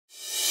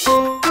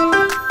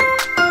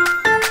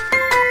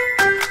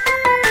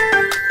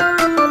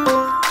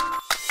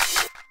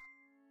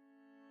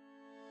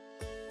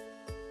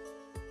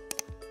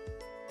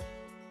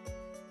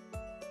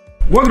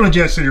Welcome to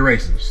Jet City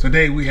Races.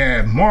 Today we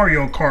have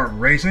Mario Kart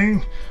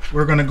Racing.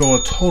 We're gonna go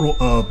a total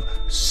of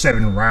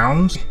 7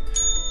 rounds.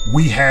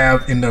 We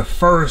have in the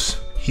first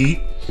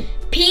heat,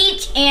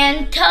 Peach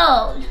and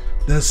Toad.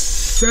 the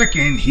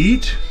second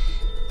heat,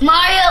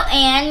 Mario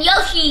and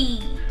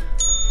Yoshi.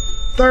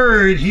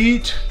 third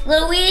heat,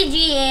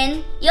 Luigi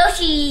and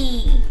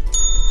Yoshi.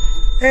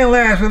 and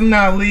last but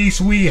not least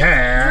we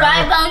have...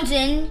 Dry Bones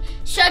and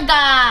Shy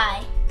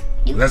Guy.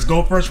 Let's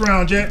go first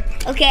round,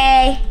 Jet.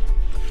 Okay.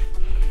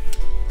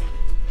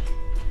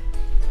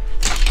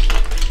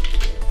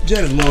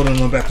 Jet is loading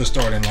them at the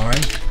starting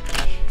line.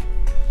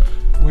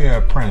 We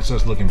have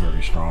Princess looking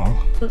very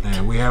strong.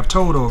 And we have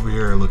Toad over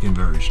here looking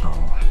very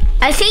strong.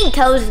 I think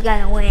Toad's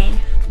gonna win.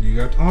 You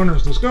got the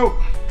honors, let's go.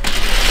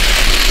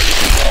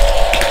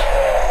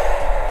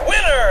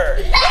 Winner!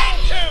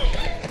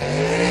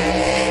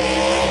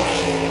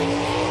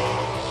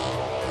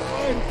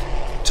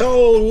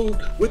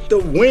 Toad with the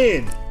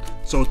win.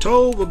 So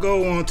Toad will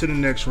go on to the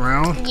next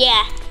round.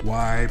 Yeah.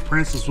 Why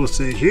Princess will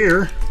sit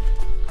here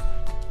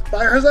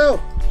by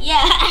herself.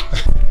 Yeah.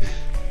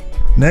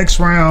 Next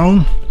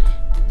round.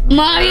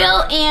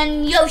 Mario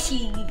and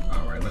Yoshi.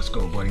 All right, let's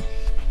go, buddy.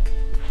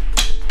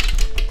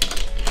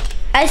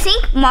 I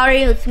think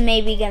Mario's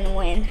maybe gonna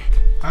win.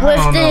 I With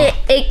don't the know.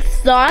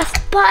 exhaust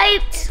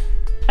pipes.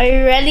 Are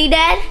you ready,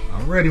 Dad?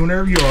 I'm ready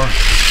whenever you are.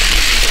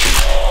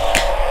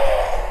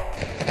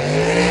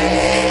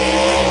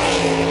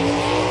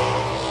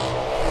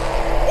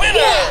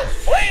 Winner!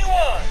 Lane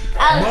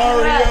 1!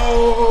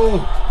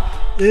 Mario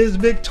is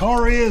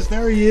victorious.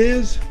 There he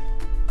is.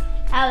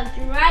 I was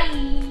right.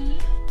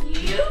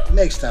 You?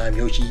 Next time,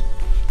 Yoshi.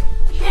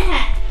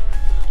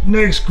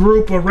 Next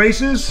group of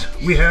races,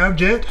 we have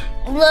Jet.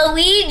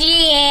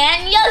 Luigi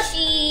and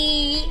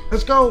Yoshi.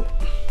 Let's go.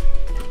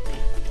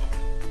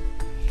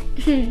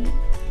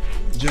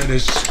 Jet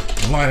is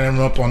lining them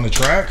up on the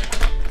track.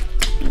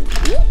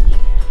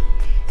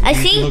 I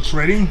Yoshi think looks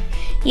ready.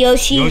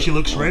 Yoshi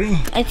looks ready.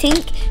 I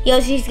think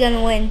Yoshi's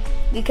gonna win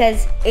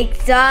because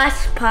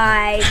exhaust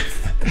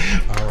pipes.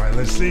 All right,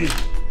 let's see.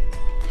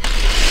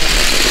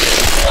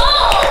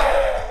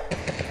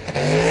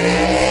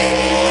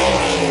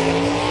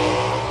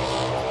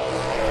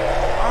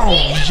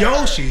 Oh,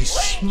 Yoshi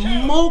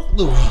smoked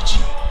Luigi.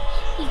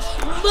 He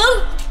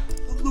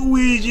smoked.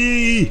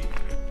 Luigi.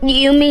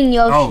 You mean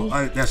Yoshi?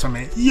 Oh, that's what I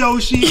meant.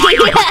 Yoshi.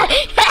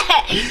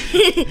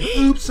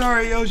 Oops,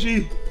 sorry,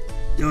 Yoshi.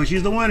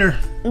 Yoshi's the winner.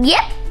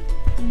 Yep.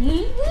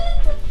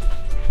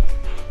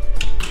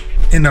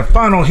 In the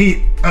final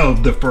heat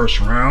of the first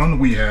round,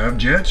 we have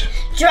Jet.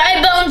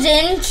 Dry Bones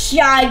and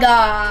Shy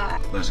Guy.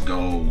 Let's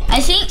go. I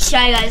think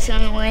Shy Guy's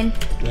gonna win.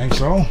 Think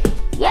so?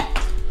 Yep.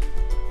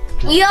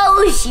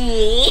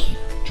 Yoshi.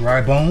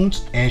 Dry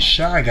Bones and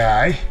Shy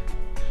Guy.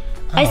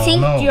 I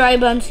think don't know. Dry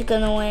Bones is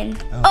gonna win.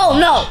 Oh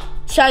no,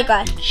 Shy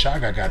Guy. Shy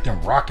Guy got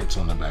them rockets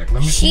on the back.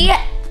 Let me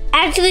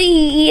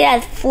He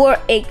has 4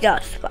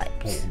 exhaust Oh,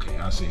 pipes. okay,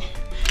 I see.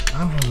 I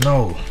don't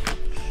know.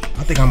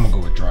 I think I'm gonna go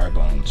with Dry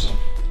Bones.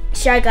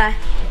 Shy Guy.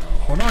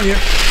 Hold on yet.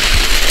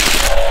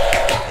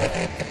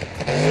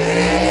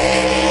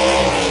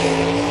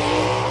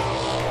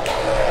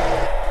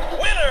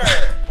 Winner!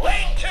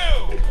 Lane 2!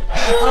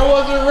 I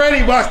wasn't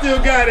ready, but I still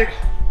got it.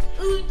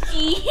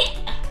 Uchi.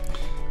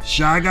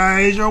 Shy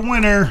Guy is your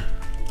winner.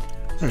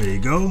 There you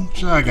go,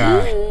 Shy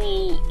Guy.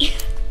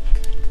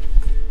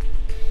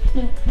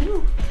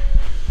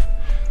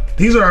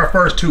 These are our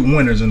first 2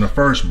 winners in the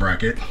first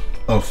bracket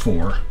of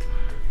 4.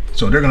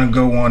 So they're gonna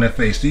go on and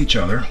face each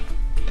other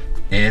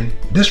in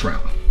this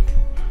round.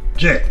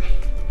 Jet,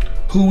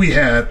 who we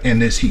have in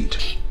this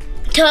heat?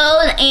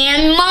 Toad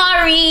and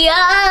Mario.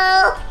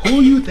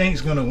 Who you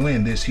think's gonna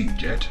win this heat,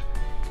 Jet?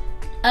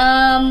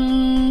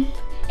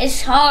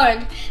 It's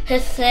hard to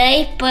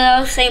say, but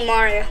I'll say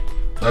Mario.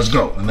 Let's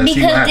go and let's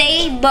see what Because happens.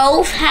 they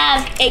both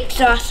have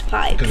exhaust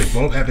pipes. Because they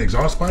both have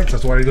exhaust pipes,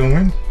 that's why they're gonna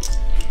win?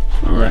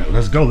 All right,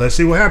 let's go. Let's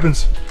see what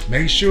happens.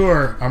 Make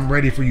sure I'm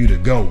ready for you to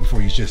go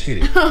before you just hit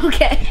it.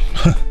 Okay.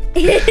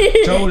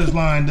 Toad is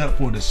lined up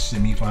for the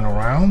semifinal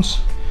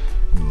rounds.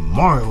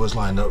 Mario is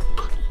lined up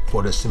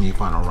for the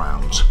semifinal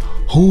rounds.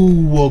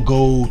 Who will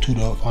go to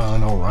the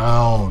final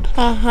round?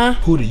 Uh-huh.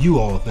 Who do you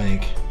all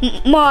think?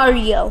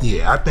 Mario.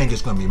 Yeah, I think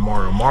it's gonna be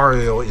Mario.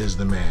 Mario is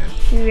the man.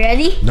 You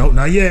ready? Nope,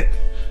 not yet.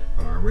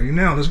 All right, ready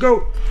now. Let's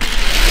go.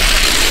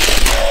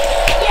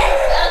 Yes,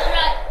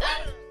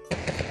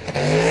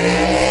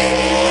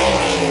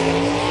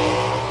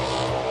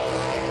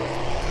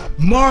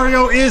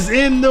 Mario is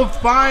in the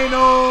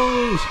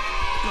finals.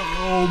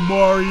 Oh,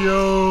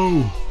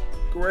 Mario.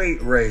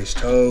 Great race,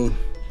 Toad.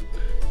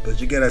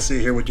 But you gotta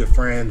sit here with your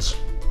friends.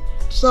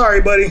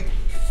 Sorry, buddy.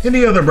 In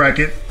the other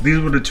bracket, these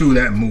were the 2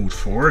 that moved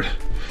forward.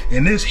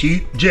 In this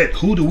heat, Jet,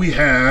 who do we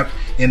have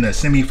in the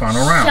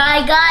semifinal round?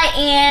 Shy Guy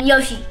and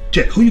Yoshi.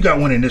 Jet, who you got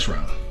winning this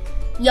round?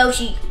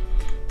 Yoshi.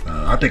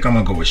 I think I'm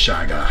gonna go with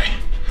Shy Guy.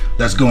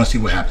 Let's go and see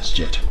what happens,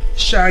 Jet.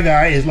 Shy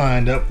Guy is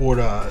lined up for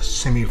the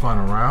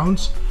semifinal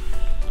rounds.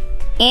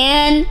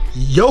 And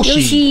Yoshi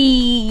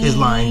Yoshi is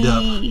lined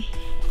up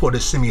for the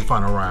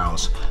semifinal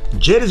rounds.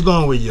 Jet is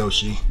going with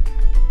Yoshi.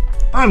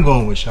 I'm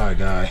going with Shy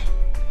Guy.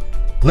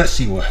 Let's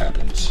see what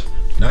happens.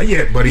 Not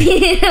yet,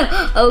 buddy.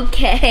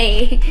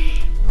 Okay.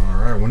 All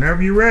right,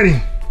 whenever you're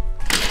ready.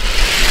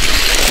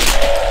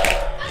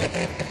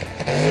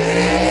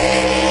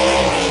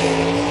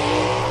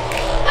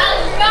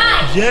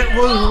 Jet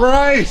was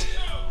right.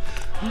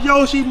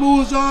 Yoshi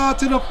moves on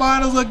to the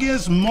finals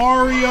against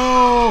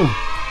Mario.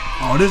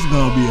 Oh, this is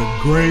gonna be a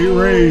great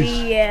race.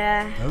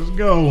 Yeah. Let's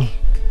go.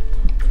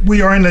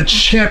 We are in the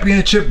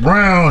championship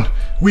round.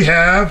 We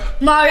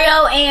have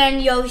Mario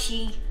and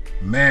Yoshi.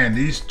 Man,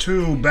 these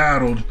two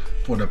battled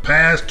for the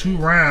past 2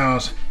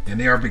 rounds, and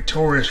they are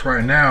victorious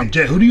right now.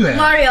 Jet, who do you have?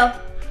 Mario.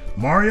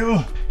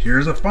 Mario.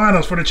 Here's the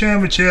finals for the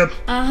championship.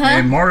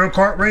 And Mario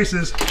Kart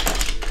races.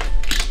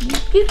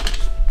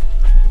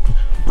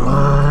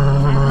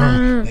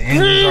 The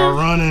engines are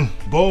running.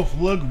 Both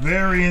look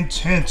very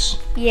intense.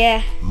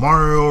 Yeah.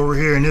 Mario over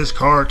here in his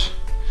cart.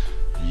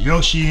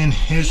 Yoshi in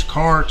his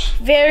cart.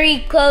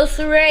 Very close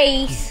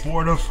race.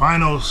 For the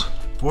finals.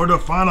 For the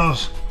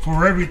finals.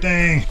 For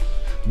everything.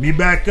 Be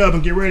back up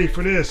and get ready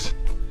for this.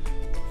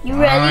 You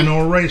ready?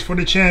 Final race for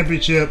the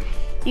championship.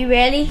 You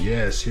ready?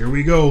 Yes, here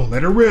we go.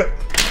 Let her rip.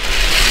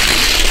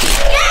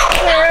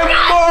 And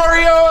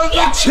Mario is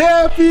the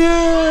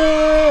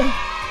champion!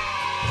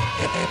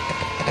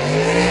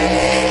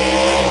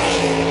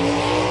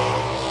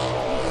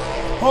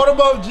 Hold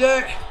him up,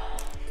 Jack.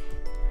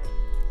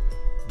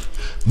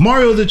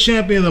 Mario's the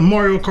champion of the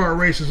Mario Kart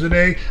races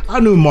today. I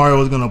knew Mario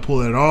was gonna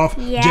pull it off.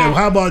 Yeah. Jack,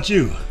 how about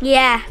you?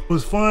 Yeah. It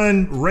was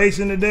fun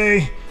racing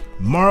today.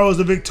 Mario's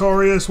the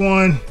victorious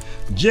one.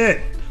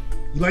 Jet,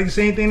 you like to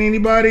say anything to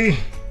anybody?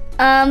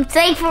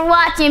 Thanks for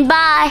watching.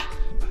 Bye.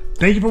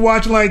 Thank you for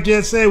watching. Like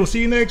Jet said, we'll see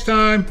you next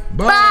time.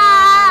 Bye.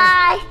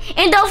 Bye.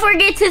 And don't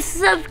forget to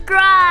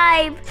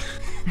subscribe.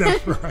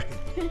 That's right.